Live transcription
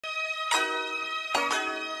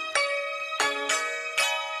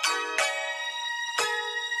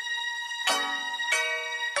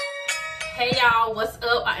Hey y'all, what's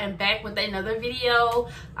up? I am back with another video.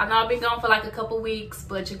 I know I've been gone for like a couple weeks,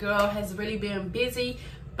 but your girl has really been busy,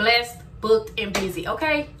 blessed, booked, and busy.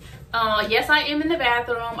 Okay, yes, I am in the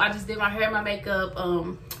bathroom. I just did my hair and my makeup,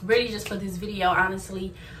 really just for this video,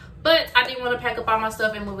 honestly. But I didn't want to pack up all my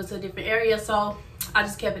stuff and move it to a different area, so I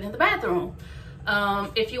just kept it in the bathroom.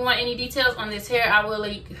 If you want any details on this hair, I will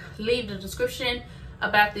leave the description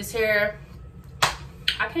about this hair.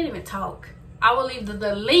 I can't even talk. I will leave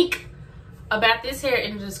the link about this hair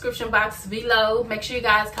in the description box below. Make sure you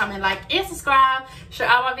guys comment, like, and subscribe.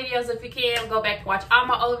 Share all my videos if you can. Go back and watch all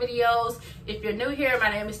my old videos. If you're new here,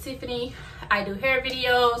 my name is Tiffany. I do hair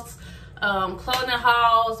videos, clothing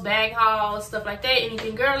hauls, bag hauls, stuff like that.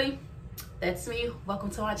 Anything girly, that's me. Welcome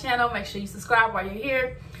to my channel. Make sure you subscribe while you're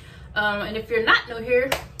here. And if you're not new here,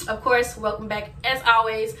 of course, welcome back as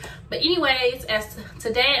always. But anyways,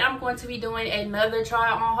 today I'm going to be doing another try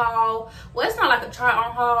on haul. Well, it's not like a try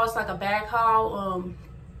on haul, it's like a bag haul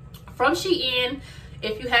from Shein.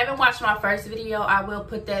 If you haven't watched my first video, I will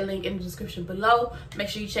put that link in the description below. Make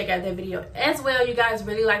sure you check out that video as well. You guys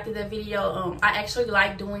really liked that video. I actually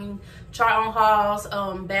like doing try on hauls,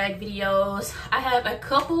 bag videos. I have a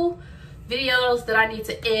couple videos that I need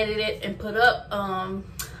to edit it and put up.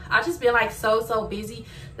 I've just been like so busy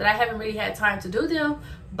that I haven't really had time to do them,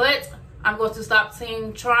 but I'm going to stop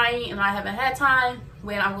saying trying and I haven't had time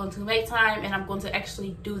when I'm going to make time, and I'm going to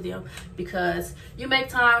actually do them, because you make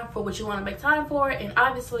time for what you want to make time for. And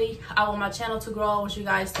obviously I want my channel to grow. I want you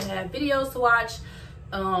guys to have videos to watch.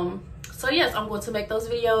 So yes, I'm going to make those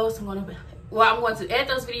videos. I'm going to edit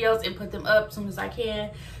those videos and put them up as soon as I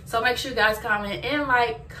can. So make sure you guys comment and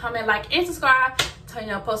like and subscribe. Turn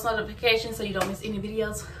on post notifications so you don't miss any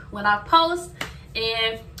videos when I post.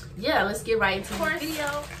 And yeah, let's get right into the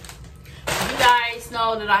video. You guys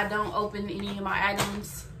know that I don't open any of my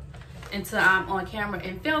items until I'm on camera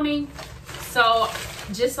and filming. So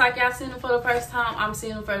just like y'all seen them for the first time, I'm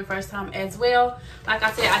seeing them for the first time as well. Like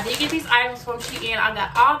I said, I did get these items from Shein. I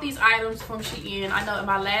got all these items from Shein. I know in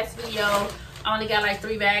my last video I only got like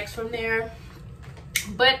 3 bags from there,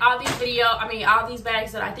 but all these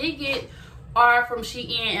bags that I did get are from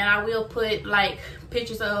Shein, and I will put like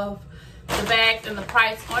pictures of the bags and the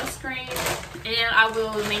price on screen, and I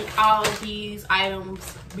will link all these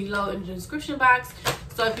items below in the description box.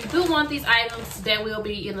 So if you do want these items, that will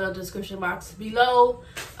be in the description box below.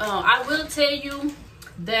 I will tell you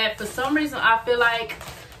that for some reason I feel like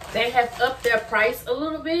they have upped their price a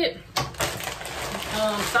little bit.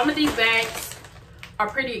 Some of these bags are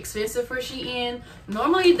pretty expensive for Shein.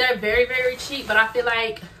 Normally they're very cheap, but I feel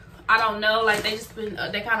like, I don't know, like they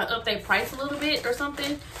kind of up their price a little bit or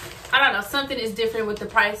something. I don't know, something is different with the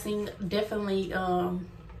pricing. Definitely, I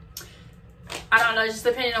don't know, just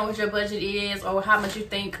depending on what your budget is or how much you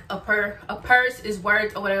think a purse is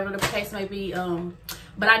worth or whatever the case may be.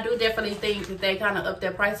 But I do definitely think that they kind of up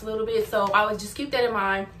their price a little bit. So I would just keep that in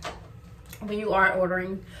mind when you are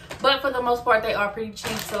ordering. But for the most part, they are pretty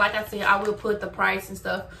cheap. So like I said, I will put the price and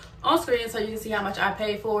stuff on screen so you can see how much I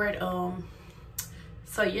paid for it.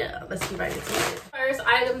 So yeah, let's get right into it. First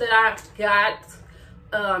item that I got,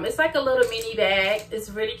 it's like a little mini bag. It's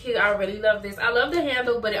really cute. I really love this. I love the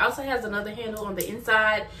handle, but it also has another handle on the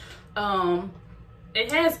inside.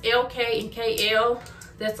 It has LK and KL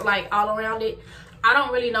that's like all around it. I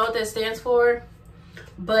don't really know what that stands for,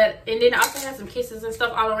 but and then it also has some kisses and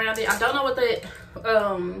stuff all around it. I don't know what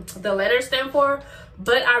the letters stand for,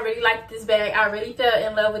 but I really like this bag. I really fell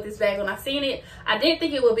in love with this bag when I seen it. I didn't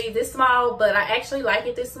think it would be this small, but I actually like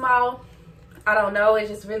it this small. I don't know, it's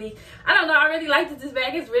just really, I don't know, I really liked this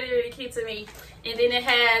bag. It's really cute to me. And then it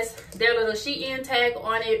has their little Shein tag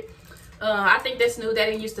on it. I think that's new. They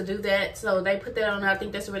didn't used to do that, so they put that on there. I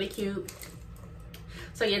think that's really cute.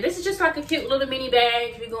 So yeah, this is just like a cute little mini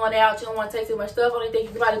bag. If you're going out, you don't want to take too much stuff. Only thing you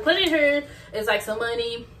can probably put in here is like some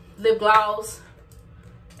money, lip gloss,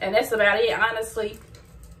 and that's about it, honestly.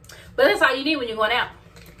 But that's all you need when you're going out.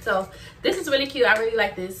 So this is really cute. I really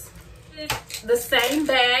like this. It's the same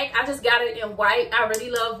bag. I just got it in white. I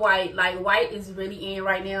really love white. Like, white is really in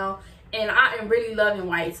right now, and I am really loving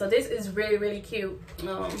white. So this is really cute.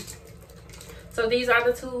 So these are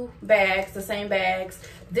the 2 bags, the same bags.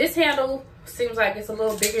 This handle seems like it's a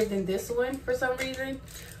little bigger than this one for some reason,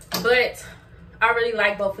 but I really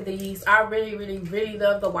like both of these. I really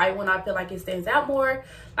love the white one. I feel like it stands out more.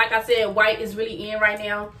 Like I said, white is really in right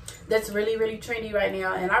now. That's really trendy right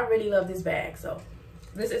now, and I really love this bag. So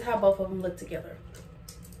this is how both of them look together.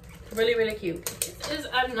 Really cute. This is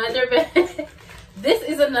another bag. This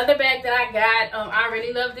is another bag that I got. I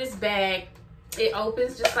really love this bag. It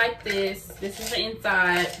opens just like this. This is the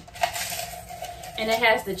inside. And it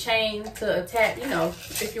has the chain to attach, you know,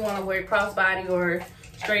 if you want to wear it crossbody or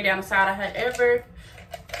straight down the side. However,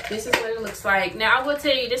 this is what it looks like. Now I will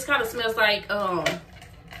tell you, this kind of smells like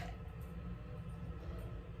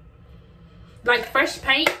fresh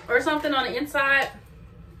paint or something on the inside.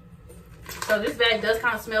 So this bag does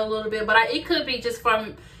kind of smell a little bit, but it could be just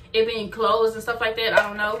from it being closed and stuff like that. I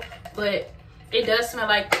don't know, but it does smell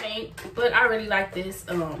like paint. But I really like this.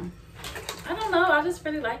 I don't know, I just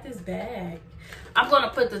really like this bag. I'm gonna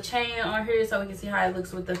put the chain on here so we can see how it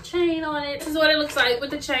looks with the chain on it. This is what it looks like with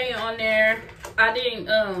the chain on there. I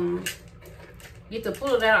didn't get to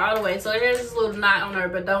pull it out all the way, so it has this little knot on there,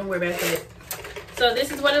 but don't worry about that. So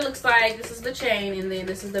this is what it looks like. This is the chain, and then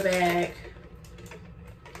this is the bag.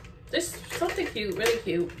 This is something cute, really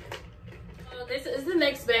cute. This is the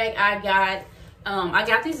next bag I got. I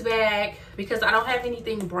got this bag because I don't have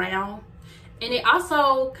anything brown, and it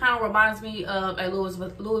also kind of reminds me of a Louis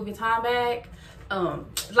Vuitton bag.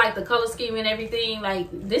 Like the color scheme and everything. Like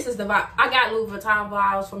this is the vibe. I got Louis Vuitton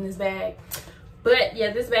vibes from this bag. But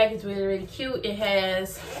yeah, this bag is really, really cute. It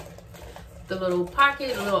has the little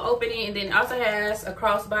pocket, a little opening, and then it also has a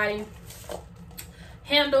crossbody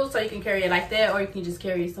handle, so you can carry it like that, or you can just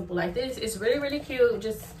carry it simple like this. It's really, really cute.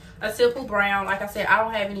 Just a simple brown. Like I said, I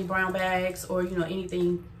don't have any brown bags or, you know,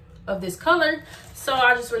 anything of this color, so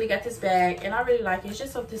I just really got this bag, and I really like it. It's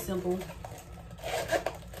just something simple.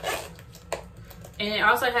 And it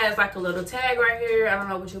also has like a little tag right here. I don't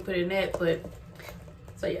know what you put in that, but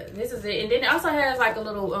so yeah, this is it. And then it also has like a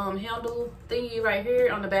little handle thingy right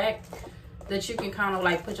here on the back that you can kind of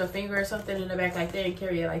like put your finger or something in the back like that and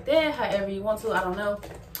carry it like that, however you want to. I don't know.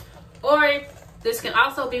 Or this can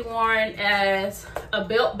also be worn as a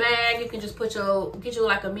belt bag. You can just get you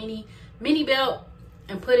like a mini belt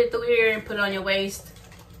and put it through here and put it on your waist.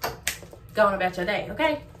 Go on about your day,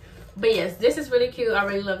 okay? But yes, this is really cute. I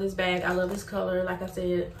really love this bag. I love this color. Like I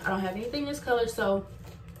said, I don't have anything this color, so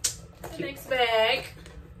the next bag,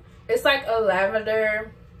 it's like a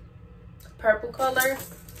lavender purple color.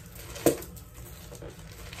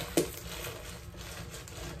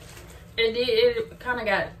 It kind of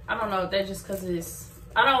got, I don't know if that's just because it's,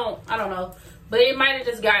 I don't know, but it might have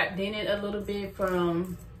just got dented a little bit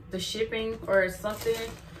from the shipping or something.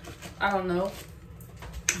 I don't know,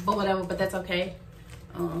 but whatever. But that's okay.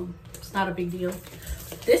 It's not a big deal.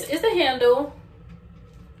 This is the handle.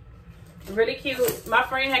 Really cute. My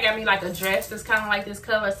friend had got me like a dress that's kind of like this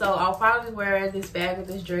color, so I'll probably wear this bag with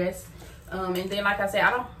this dress. And then, like I said,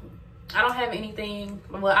 I don't have anything.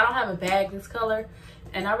 Well, I don't have a bag this color,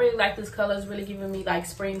 and I really like this color. It's really giving me like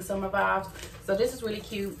spring, summer vibes. So this is really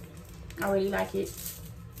cute. I really like it.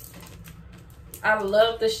 I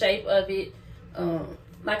love the shape of it.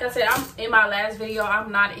 Like I said, in my last video,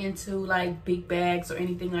 I'm not into like big bags or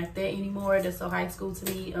anything like that anymore. That's so high school to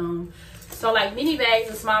me. So like mini bags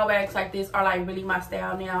and small bags like this are like really my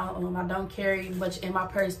style now. I don't carry much in my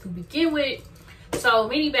purse to begin with. So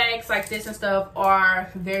mini bags like this and stuff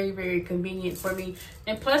are very, very convenient for me.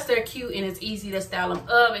 And plus they're cute, and it's easy to style them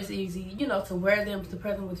up. It's easy, you know, to wear them, to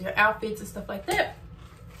pair them with your outfits and stuff like that.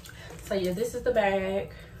 So yeah, this is the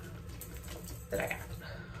bag that I got.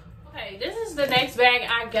 Okay, this is the next bag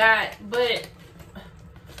I got, but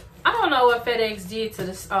I don't know what FedEx did to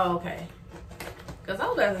this. Oh, okay. Because I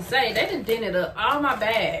was about to say, they done dented up all my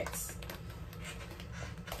bags.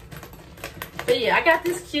 But yeah, I got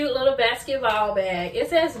this cute little basketball bag. It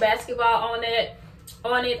says basketball on it.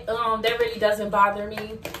 That really doesn't bother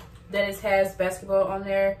me that it has basketball on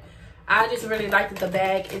there. I just really liked the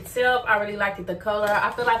bag itself. I really liked the color.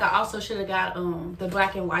 I feel like I also should have got the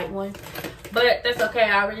black and white one, but that's okay.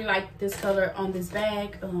 I really like this color on this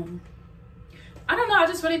bag. I don't know, I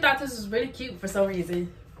just really thought this was really cute for some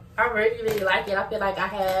reason. I really, really like it. I feel like I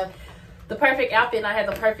have the perfect outfit, and I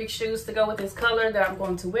have the perfect shoes to go with this color that I'm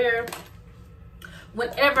going to wear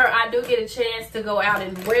whenever I do get a chance to go out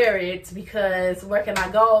and wear it, because where can I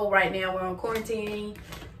go right now? We're on quarantine,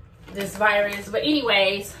 this virus. But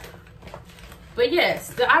anyways, but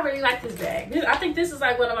yes, I really like this bag. I think this is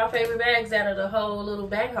like one of my favorite bags out of the whole little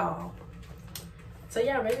bag haul. So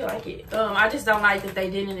yeah, I really like it. I just don't like that they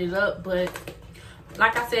dented it up, but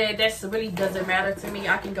like I said, that really doesn't matter to me.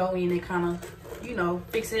 I can go in and kind of, you know,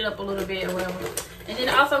 fix it up a little bit or whatever. And then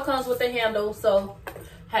it also comes with the handle, so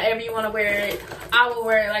however you want to wear it. I will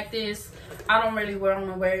wear it like this. I don't really want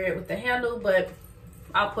to wear it with the handle, but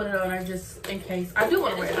I'll put it on there just in case I do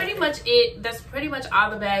want to wear it. That's pretty much it. That's pretty much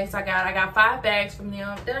all the bags I got. I got 5 bags from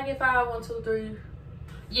them. Did I get 5? 1, 2, 3.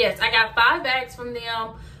 Yes, I got 5 bags from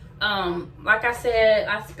them. Like I said,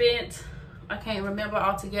 I can't remember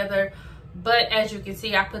altogether, but as you can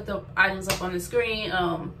see, I put the items up on the screen.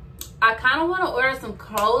 I kind of want to order some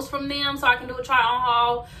clothes from them so I can do a try on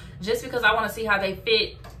haul, just because I want to see how they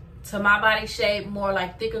fit to my body shape, more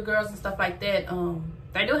like thicker girls and stuff like that.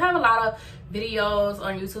 They do have a lot of videos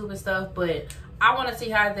on YouTube and stuff, but I want to see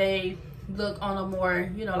how they look on a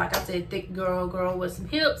more, you know, like I said, thick girl with some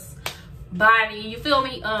hips, body, you feel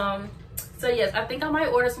me? So yes, I think I might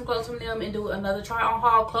order some clothes from them and do another try on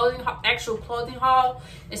haul, actual clothing haul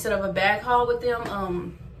instead of a bag haul with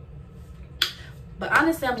them. But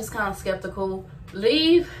honestly, I'm just kind of skeptical.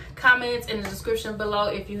 Leave comments in the description below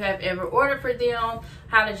if you have ever ordered for them.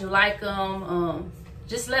 How did you like them?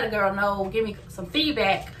 Just let a girl know. Give me some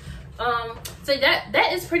feedback. So that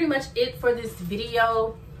is pretty much it for this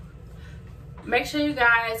video. Make sure you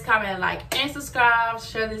guys comment, like, and subscribe.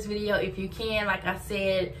 Share this video if you can. Like I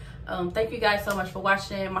said, thank you guys so much for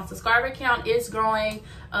watching. My subscriber count is growing.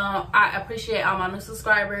 I appreciate all my new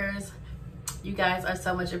subscribers. You guys are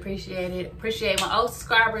so much appreciated. Appreciate my old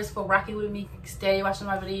subscribers for rocking with me, steady watching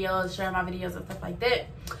my videos, sharing my videos and stuff like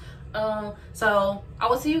that. So I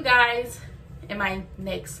will see you guys in my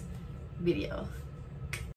next video.